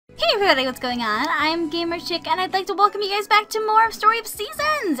everybody, what's going on? I'm Gamer Chick, and I'd like to welcome you guys back to more of Story of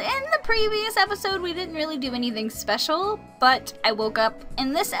Seasons! In the previous episode, we didn't really do anything special, but I woke up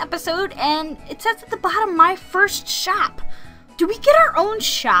in this episode, and it says at the bottom, my first shop. Do we get our own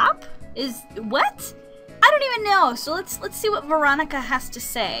shop? What? I don't even know, so let's see what Veronica has to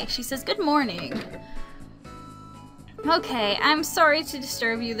say. She says, good morning. Okay, I'm sorry to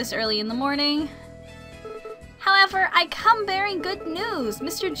disturb you this early in the morning. However, I come bearing good news.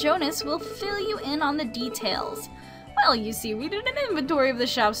 Mr. Jonas will fill you in on the details. Well, you see, we did an inventory of the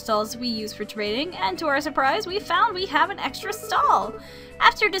shop stalls we use for trading, and to our surprise, we found we have an extra stall.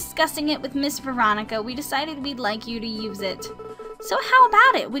 After discussing it with Miss Veronica, we decided we'd like you to use it. So how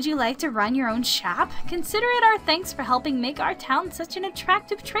about it? Would you like to run your own shop? Consider it our thanks for helping make our town such an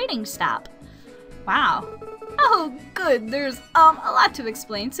attractive trading stop. Wow. Oh, good. There's a lot to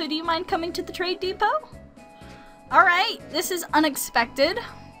explain, so do you mind coming to the trade depot? Alright, this is unexpected.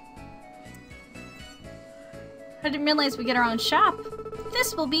 I didn't realize we get our own shop.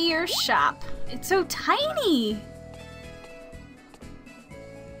 This will be your shop. It's so tiny.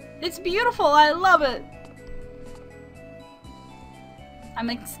 It's beautiful, I love it. Am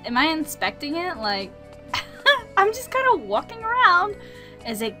I inspecting it? Like, I'm just kind of walking around.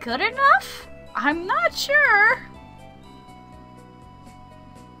 Is it good enough? I'm not sure.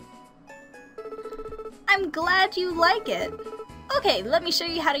 I'm glad you like it. Okay, let me show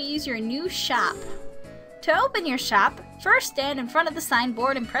you how to use your new shop. To open your shop, first stand in front of the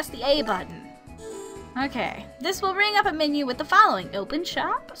signboard and press the A button. Okay, this will bring up a menu with the following: open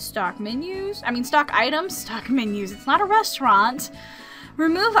shop, stock items, stock menus, it's not a restaurant,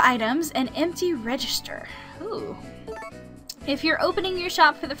 remove items, and empty register. Ooh. If you're opening your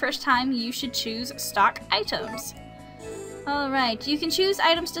shop for the first time, you should choose stock items. Alright, you can choose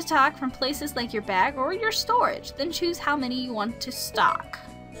items to stock from places like your bag or your storage, then choose how many you want to stock.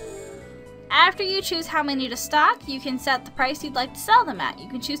 After you choose how many to stock, you can set the price you'd like to sell them at. You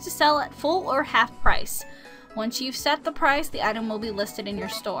can choose to sell at full or half price. Once you've set the price, the item will be listed in your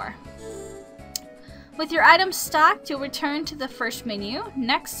store. With your items stocked, you'll return to the first menu.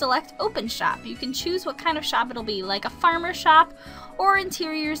 Next, select Open Shop. You can choose what kind of shop it'll be, like a farmer shop or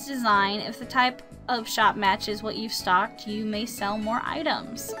interiors design. If the type of shop matches what you've stocked, you may sell more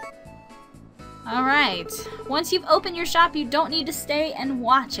items. Alright, once you've opened your shop, you don't need to stay and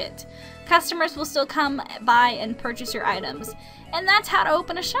watch it. Customers will still come by and purchase your items. And that's how to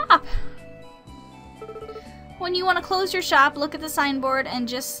open a shop. When you want to close your shop, look at the signboard, and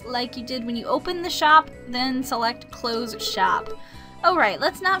just like you did when you opened the shop, then select Close Shop. Alright,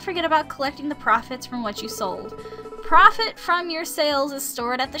 let's not forget about collecting the profits from what you sold. Profit from your sales is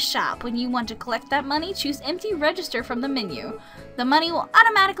stored at the shop. When you want to collect that money, choose Empty Register from the menu. The money will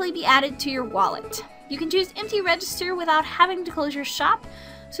automatically be added to your wallet. You can choose Empty Register without having to close your shop,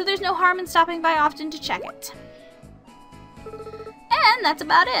 so there's no harm in stopping by often to check it. And that's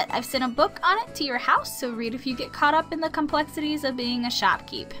about it. I've sent a book on it to your house, so read if you get caught up in the complexities of being a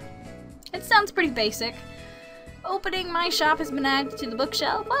shopkeep. It sounds pretty basic. Opening my shop has been added to the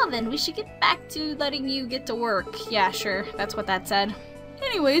bookshelf. Well then, we should get back to letting you get to work. Yeah, sure, that's what that said.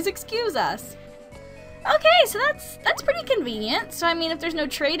 Anyways, excuse us. Okay, so that's pretty convenient. So I mean, if there's no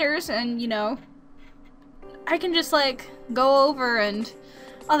traders and, you know, I can just like go over and...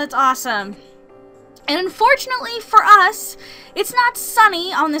 Oh, that's awesome. And unfortunately for us, it's not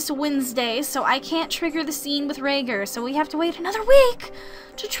sunny on this Wednesday, so I can't trigger the scene with Rhaegar, so we have to wait another week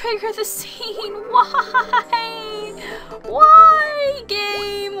to trigger the scene. Why? Why,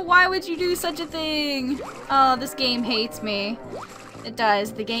 game? Why would you do such a thing? Oh, this game hates me. It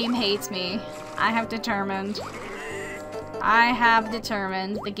does. The game hates me. I have determined.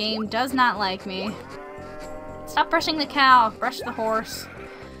 The game does not like me. Stop brushing the cow. Brush the horse.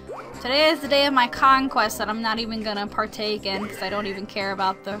 Today is the day of my conquest that I'm not even gonna partake in because I don't even care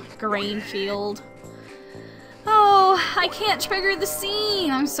about the grain field. Oh, I can't trigger the scene.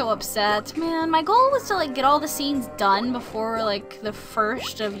 I'm so upset. Man, my goal was to like get all the scenes done before like the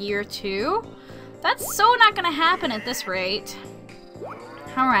first of year 2. That's so not gonna happen at this rate.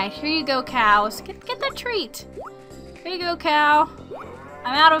 Alright, here you go, cows. Get that treat. Here you go, cow.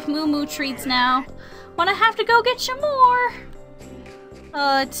 I'm out of moo moo treats now. Wanna have to go get you more.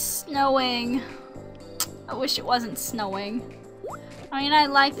 It's snowing. I wish it wasn't snowing. I mean, I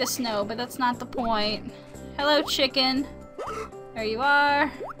like the snow, but that's not the point. Hello, chicken. There you are.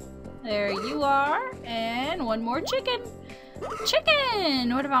 There you are. And one more chicken.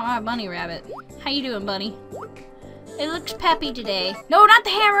 Chicken! What about my bunny rabbit? How you doing, bunny? It looks peppy today. No, not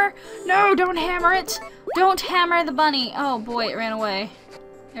the hammer! No, don't hammer it! Don't hammer the bunny. Oh boy, it ran away.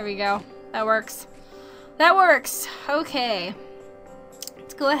 There we go. That works. That works. Okay.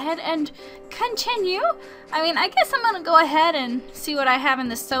 let's go ahead and continue. I mean, I guess I'm gonna go ahead and see what I have in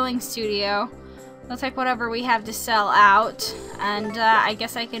the sewing studio. Looks like whatever we have to sell out, and I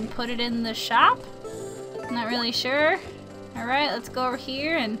guess I can put it in the shop. I'm not really sure. Alright, let's go over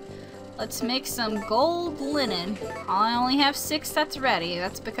here and let's make some gold linen. I only have 6 sets ready.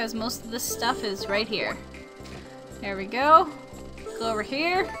 That's because most of this stuff is right here. There we go. Go over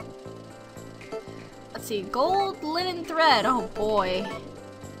here. Let's see, gold linen thread. Oh boy.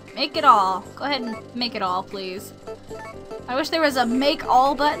 Make it all. Go ahead and make it all, please. I wish there was a make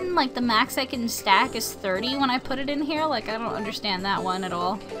all button, like the max I can stack is 30 when I put it in here. Like, I don't understand that one at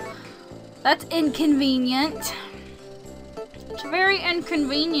all. That's inconvenient. It's a very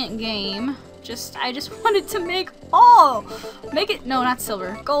inconvenient game. I just wanted to make all. Make it, no, not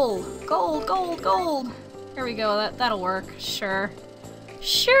silver. Gold. Gold, gold, gold. There we go, that'll work. Sure.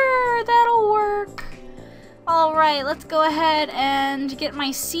 Sure, that'll work. Alright, let's go ahead and get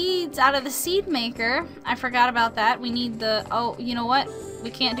my seeds out of the seed maker. I forgot about that. We need the... Oh, you know what?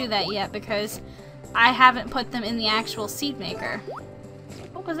 We can't do that yet because I haven't put them in the actual seed maker.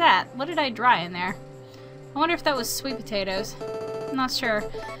 What was that? What did I dry in there? I wonder if that was sweet potatoes. I'm not sure.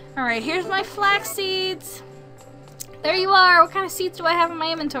 Alright, here's my flax seeds. There you are. What kind of seeds do I have in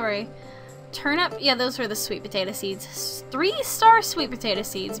my inventory? Turnip? Yeah, those were the sweet potato seeds. 3-star sweet potato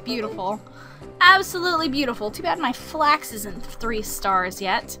seeds. Beautiful. Absolutely beautiful. Too bad my flax isn't 3 stars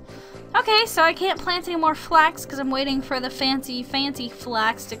yet. Okay, so I can't plant any more flax because I'm waiting for the fancy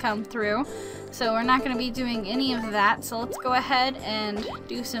flax to come through. So we're not going to be doing any of that. So let's go ahead and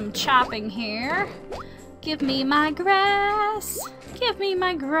do some chopping here. Give me my grass. Give me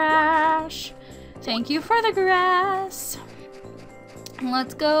my grass. Thank you for the grass.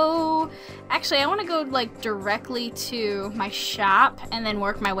 Let's go. Actually, I want to go like directly to my shop and then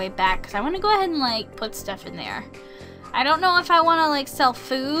work my way back because I want to go ahead and like put stuff in there. I don't know if I want to like sell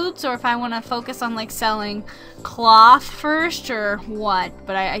foods or if I want to focus on like selling cloth first or what,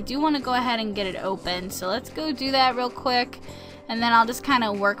 but I do want to go ahead and get it open. So let's go do that real quick and then I'll just kind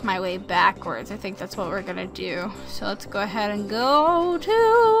of work my way backwards. I think that's what we're gonna do. So let's go ahead and go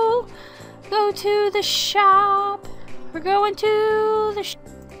to the shop. We're going to the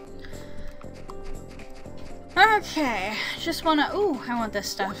okay, just wanna, ooh, I want this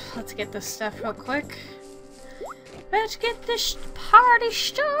stuff. Let's get this stuff real quick. Let's get this party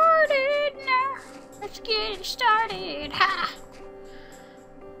started now. Let's get it started, ha!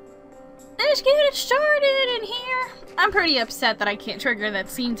 Let's get it started in here. I'm pretty upset that I can't trigger that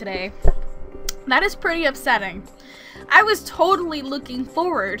scene today. That is pretty upsetting. I was totally looking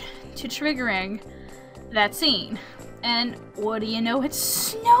forward to triggering that scene. And what do you know? It's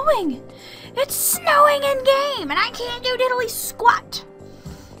snowing! It's snowing in game, and I can't do diddly squat!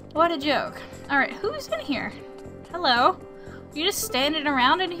 What a joke. Alright, who's in here? Hello? You just standing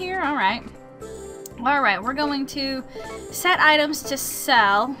around in here? Alright. Alright, we're going to set items to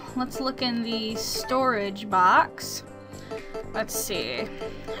sell. Let's look in the storage box. Let's see.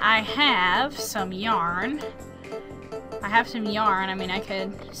 I have some yarn. I mean, I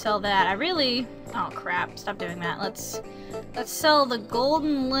could sell that. I really... Oh crap, stop doing that. Let's sell the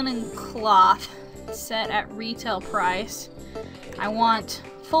golden linen cloth set at retail price. I want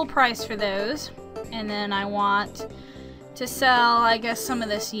full price for those. And then I want to sell, I guess, some of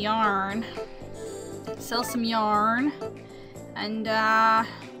this yarn. Sell some yarn. And I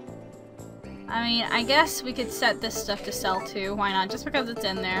mean, I guess we could set this stuff to sell too. Why not? Just because it's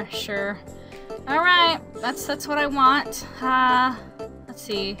in there. Sure. Alright, that's what I want. Let's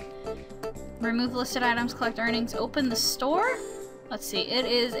see. Remove listed items, collect earnings, open the store. Let's see, it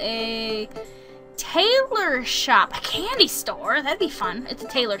is a tailor shop, a candy store. That'd be fun. It's a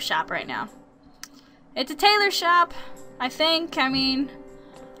tailor shop right now. It's a tailor shop, I think. I mean,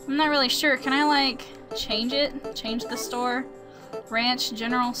 I'm not really sure. Can I like change it? Change the store? Ranch,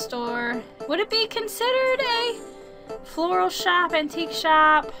 general store. Would it be considered a floral shop, antique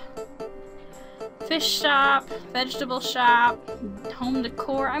shop? Fish shop, vegetable shop, home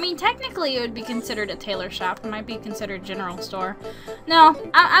decor. I mean, technically it would be considered a tailor shop. It might be considered general store. No,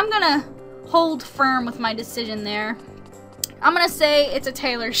 I'm gonna hold firm with my decision there. I'm gonna say it's a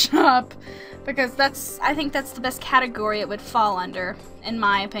tailor shop because I think that's the best category it would fall under, in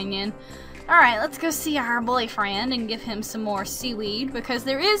my opinion. Alright, let's go see our boyfriend and give him some more seaweed because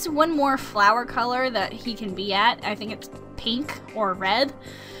there is one more flower color that he can be at. I think it's pink or red.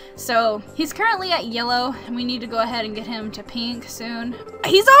 So, he's currently at yellow, and we need to go ahead and get him to pink soon.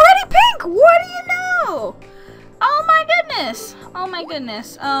 He's already pink! What do you know? Oh my goodness! Oh my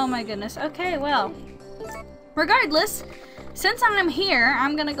goodness. Oh my goodness. Okay, well. Regardless, since I'm here,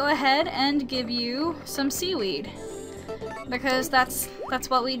 I'm gonna go ahead and give you some seaweed. because that's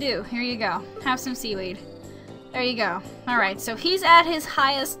what we do. Here you go. Have some seaweed. There you go. Alright, so he's at his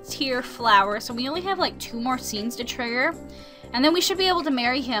highest tier flower, so we only have like 2 more scenes to trigger. And then we should be able to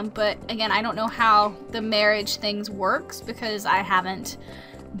marry him, but again, I don't know how the marriage things works because I haven't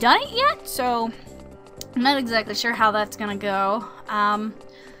done it yet, so I'm not exactly sure how that's gonna go.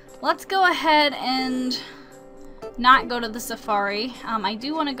 Let's go ahead and not go to the safari. I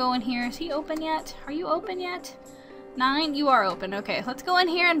do want to go in here. Is he open yet? Are you open yet? 9? You are open. Okay, let's go in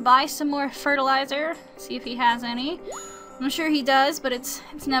here and buy some more fertilizer. See if he has any. I'm sure he does, but it's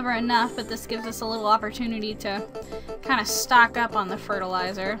never enough, but this gives us a little opportunity to kind of stock up on the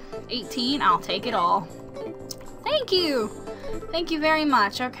fertilizer. 18? I'll take it all. Thank you! Thank you very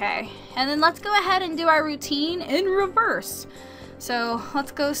much. Okay, and then let's go ahead and do our routine in reverse. So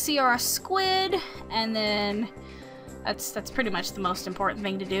let's go see our squid, and then that's pretty much the most important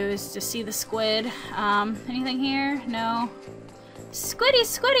thing to do is to see the squid. Anything here? No. Squiddy,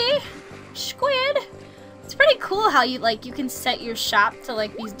 squiddy! Squid! It's pretty cool how you can set your shop to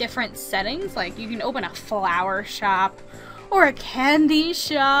like these different settings. Like you can open a flower shop or a candy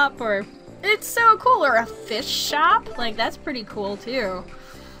shop, or it's so cool, or a fish shop. Like that's pretty cool too.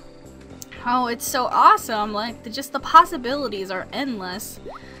 Oh, it's so awesome. Like just the possibilities are endless.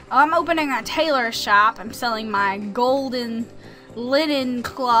 I'm opening a tailor shop. I'm selling my golden linen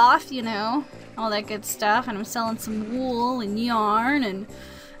cloth, you know, all that good stuff, and I'm selling some wool and yarn, and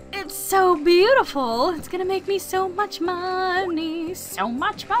it's so beautiful. It's gonna make me so much money. So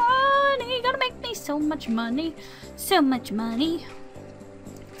much money. Gonna make me so much money. So much money.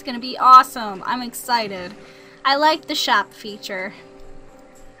 It's gonna be awesome. I'm excited. I like the shop feature.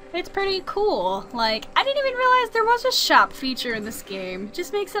 It's pretty cool. Like, I didn't even realize there was a shop feature in this game. It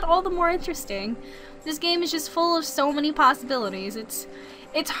just makes it all the more interesting. This game is just full of so many possibilities.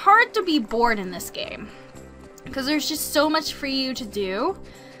 It's hard to be bored in this game because there's just so much for you to do.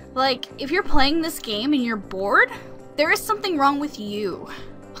 Like, if you're playing this game and you're bored, there is something wrong with you.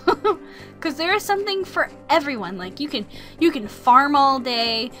 Because there is something for everyone. Like, you can farm all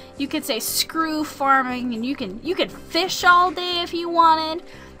day, you could say screw farming, and you can fish all day if you wanted.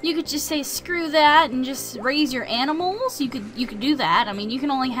 You could just say screw that and just raise your animals. You could do that. I mean, you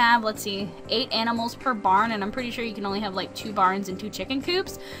can only have, let's see, 8 animals per barn, and I'm pretty sure you can only have like 2 barns and 2 chicken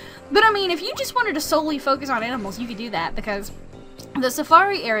coops. But I mean, if you just wanted to solely focus on animals, you could do that, because the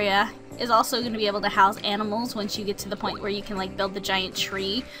safari area is also going to be able to house animals once you get to the point where you can like build the giant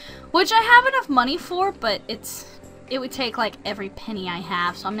tree, which I have enough money for, but it would take like every penny I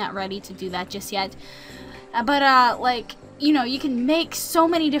have, so I'm not ready to do that just yet. But like, you know, you can make so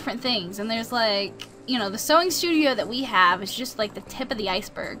many different things, and there's like, you know, the sewing studio that we have is just like the tip of the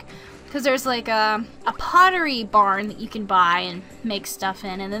iceberg, because there's like a pottery barn that you can buy and make stuff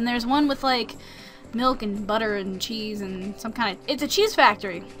in, and then there's one with like milk and butter and cheese and some kind of, it's a cheese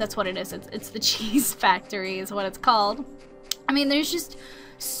factory. That's what it is. It's the cheese factory is what it's called. I mean, there's just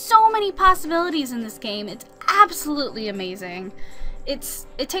so many possibilities in this game. It's absolutely amazing. It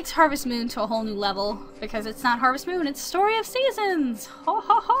takes Harvest Moon to a whole new level, because it's not Harvest Moon, it's Story of Seasons. Ho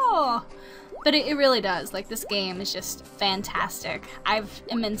ho ho. But it really does. Like, this game is just fantastic. I've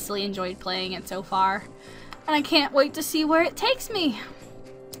immensely enjoyed playing it so far, and I can't wait to see where it takes me.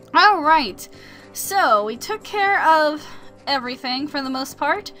 Alright. So, we took care of everything for the most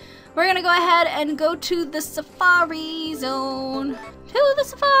part. We're gonna go ahead and go to the safari zone. To the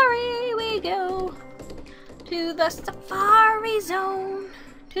safari we go. To the safari zone.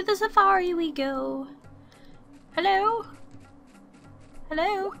 To the safari we go. Hello?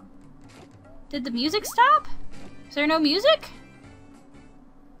 Hello? Did the music stop? Is there no music?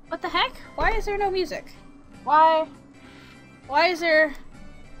 What the heck? Why is there no music? Why is there...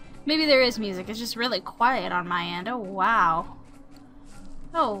 Maybe there is music. It's just really quiet on my end. Oh, wow.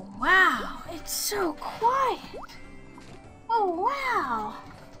 Oh, wow. It's so quiet. Oh, wow.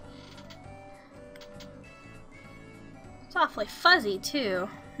 It's awfully fuzzy, too.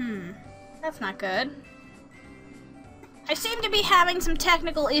 That's not good. I seem to be having some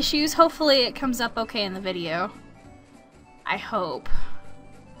technical issues. Hopefully it comes up okay in the video. I hope.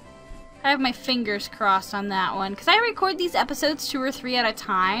 I have my fingers crossed on that one, because I record these episodes 2 or 3 at a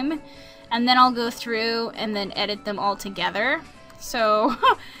time, and then I'll go through and then edit them all together. So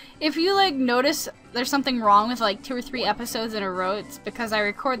if you like notice there's something wrong with like 2 or 3 episodes in a row, it's because I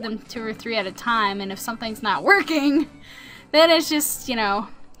record them 2 or 3 at a time, and if something's not working, then it's just, you know,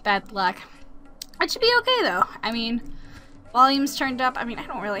 bad luck. It should be okay though. I mean, volume's turned up. I mean, I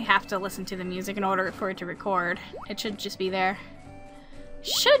don't really have to listen to the music in order for it to record. It should just be there.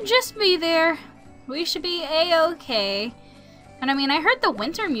 Should just be there. We should be a-okay. And I mean, I heard the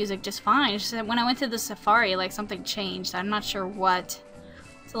winter music just fine. It's just that when I went to the safari, like, something changed. I'm not sure what.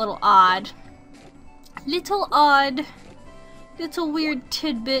 It's a little odd. Little odd. Little weird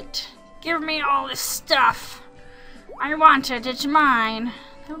tidbit. Give me all this stuff. I want it. It's mine.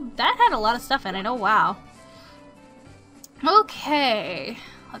 Oh, that had a lot of stuff in it. Oh, wow. Okay.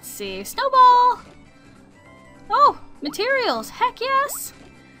 Let's see. Snowball. Oh, materials. Heck yes.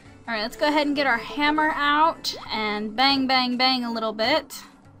 Alright, let's go ahead and get our hammer out and bang, bang, bang a little bit.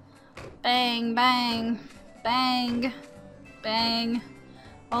 Bang, bang, bang, bang.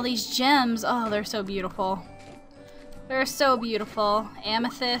 All these gems. Oh, they're so beautiful. They're so beautiful.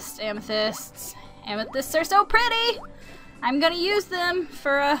 Amethyst, amethysts. Amethysts are so pretty! I'm gonna use them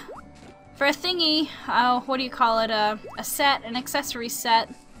for a thingy. Oh, what do you call it? A set, an accessory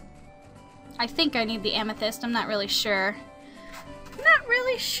set. I think I need the amethyst. I'm not really sure. Not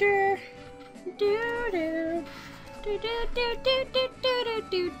really sure. Do do do do do do do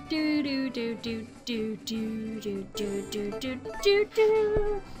do do do do do do do do do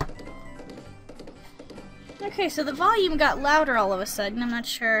do. Okay, so the volume got louder all of a sudden. I'm not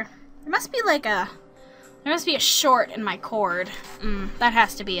sure. There must be like a short in my cord. That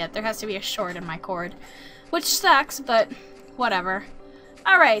has to be it. There has to be a short in my cord, which sucks, but whatever.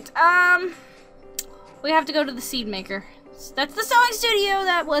 All right. We have to go to the seed maker. That's the sewing studio.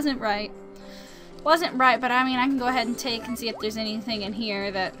 That wasn't right. Wasn't right, but I mean, I can go ahead and take and see if there's anything in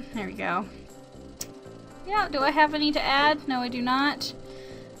here that... There we go. Yeah, do I have any to add? No, I do not.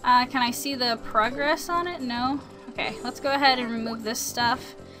 Can I see the progress on it? No? Okay, let's go ahead and remove this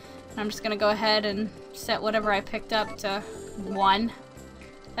stuff. And I'm just gonna go ahead and set whatever I picked up to 1.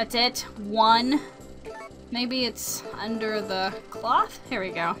 That's it. 1. Maybe it's under the cloth? Here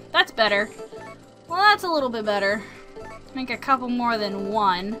we go. That's better. Well, that's a little bit better. Make a couple more than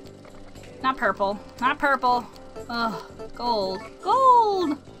 1. Not purple. Not purple. Ugh. Gold.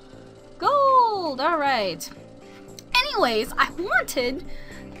 Gold! Gold! Alright. Anyways, I wanted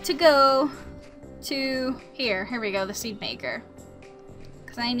to go to here. Here we go, the seed maker.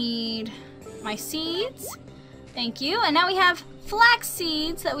 Because I need my seeds. Thank you. And now we have flax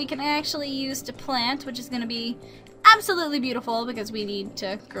seeds that we can actually use to plant, which is going to be absolutely beautiful because we need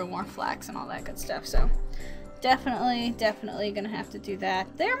to grow more flax and all that good stuff. So definitely gonna have to do that.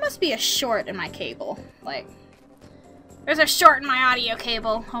 There must be a short in my cable. Like, there's a short in my audio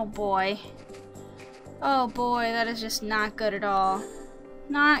cable. Oh boy. Oh boy, that is just not good at all.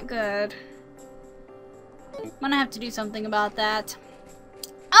 Not good. I'm gonna have to do something about that.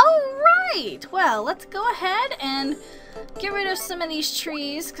 Alright! Well, let's go ahead and get rid of some of these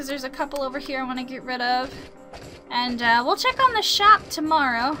trees, because there's a couple over here I want to get rid of. And we'll check on the shop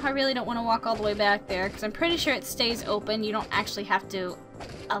tomorrow. I really don't want to walk all the way back there because I'm pretty sure it stays open. You don't actually have to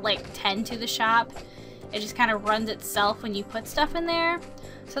like tend to the shop. It just kind of runs itself when you put stuff in there.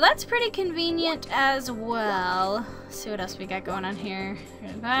 So that's pretty convenient as well. Let's see what else we got going on here.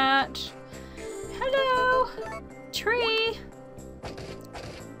 Here's that. Hello! Tree!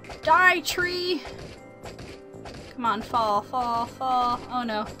 Die, tree! Come on, fall, fall, fall. Oh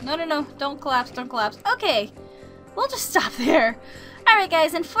no. No, no, no. Don't collapse, don't collapse. Okay. We'll just stop there. Alright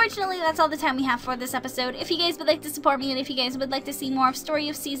guys, unfortunately that's all the time we have for this episode. If you guys would like to support me and if you guys would like to see more of Story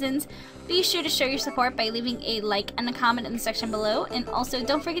of Seasons, be sure to show your support by leaving a like and a comment in the section below. And also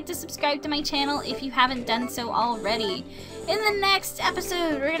don't forget to subscribe to my channel if you haven't done so already. In the next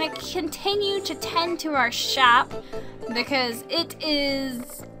episode, we're going to continue to tend to our shop because it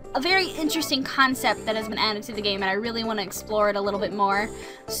is a very interesting concept that has been added to the game and I really want to explore it a little bit more.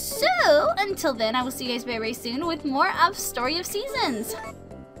 So, until then, I will see you guys very, very soon with more of Story of Seasons.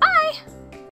 Bye!